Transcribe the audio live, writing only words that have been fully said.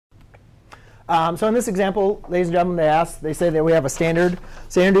So in this example, ladies and gentlemen, they say that we have a standard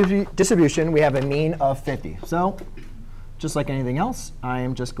distribution. We have a mean of 50. So just like anything else, I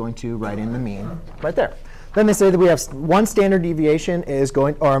am just going to write in the mean right there. Then they say that we have one standard deviation is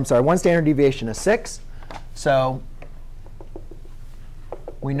one standard deviation is 6. So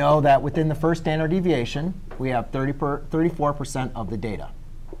we know that within the first standard deviation, we have 34% of the data.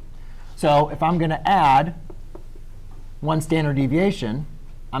 So if I'm going to add one standard deviation,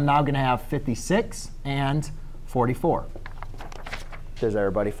 I'm now going to have 56 and 44. Does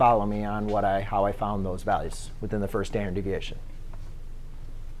everybody follow me on how I found those values within the first standard deviation?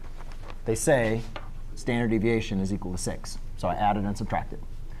 They say standard deviation is equal to 6. So I added and subtracted.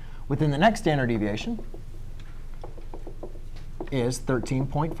 Within the next standard deviation is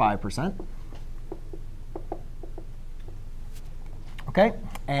 13.5%. OK,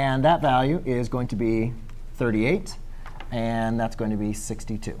 and that value is going to be 38. And that's going to be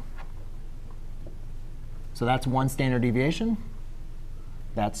 62. So that's one standard deviation.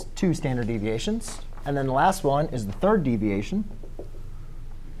 That's two standard deviations. And then the last one is the third deviation,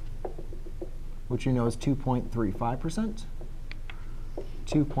 which you know is 2.35%.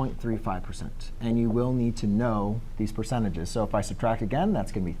 2.35%. And you will need to know these percentages. So if I subtract again,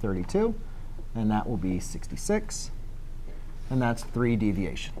 that's going to be 32. And that will be 66. And that's 3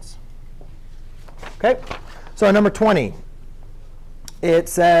 deviations. OK? So number 20, it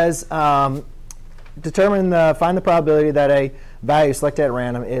says find the probability that a value selected at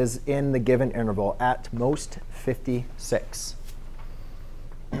random is in the given interval at most 56.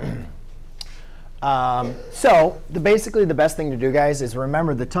 So basically the best thing to do, guys, is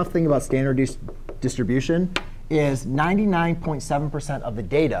remember the tough thing about standard distribution is 99.7% of the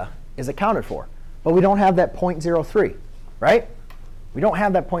data is accounted for. But we don't have that 0.03, right? We don't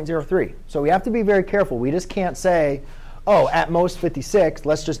have that 0.03. So we have to be very careful. We just can't say, oh, at most 56,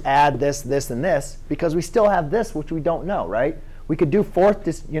 let's just add this, this, and this, because we still have this, which we don't know, right? We could do fourth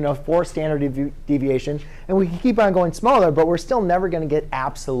standard deviation, and we can keep on going smaller, but we're still never going to get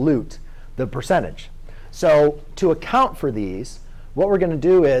absolute the percentage. So to account for these, what we're going to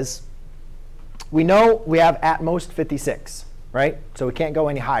do is we know we have at most 56, right? So we can't go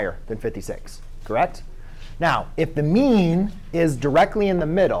any higher than 56, correct? Now, if the mean is directly in the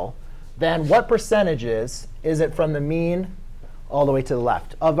middle, then what percentage is it from the mean all the way to the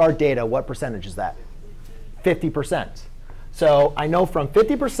left? Of our data, what percentage is that? 50%. So I know from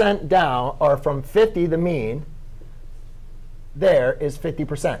 50% down, or from 50, the mean, there is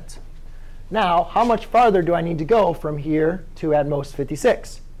 50%. Now, how much farther do I need to go from here to at most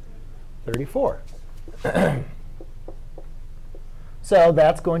 56? 34. So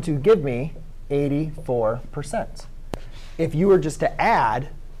that's going to give me 84%. If you were just to add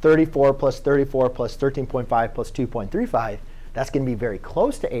 34 plus 34 plus 13.5 plus 2.35, that's going to be very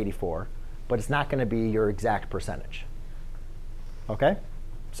close to 84, but it's not going to be your exact percentage. OK?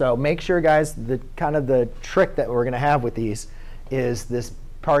 So make sure, guys, the trick that we're going to have with these is this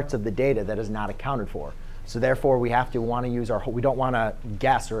parts of the data that is not accounted for. So therefore, we have to want to use we don't want to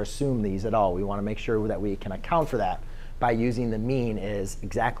guess or assume these at all. We want to make sure that we can account for that by using the mean is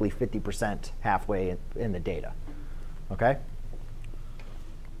exactly 50% halfway in the data. OK?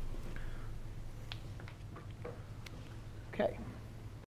 OK.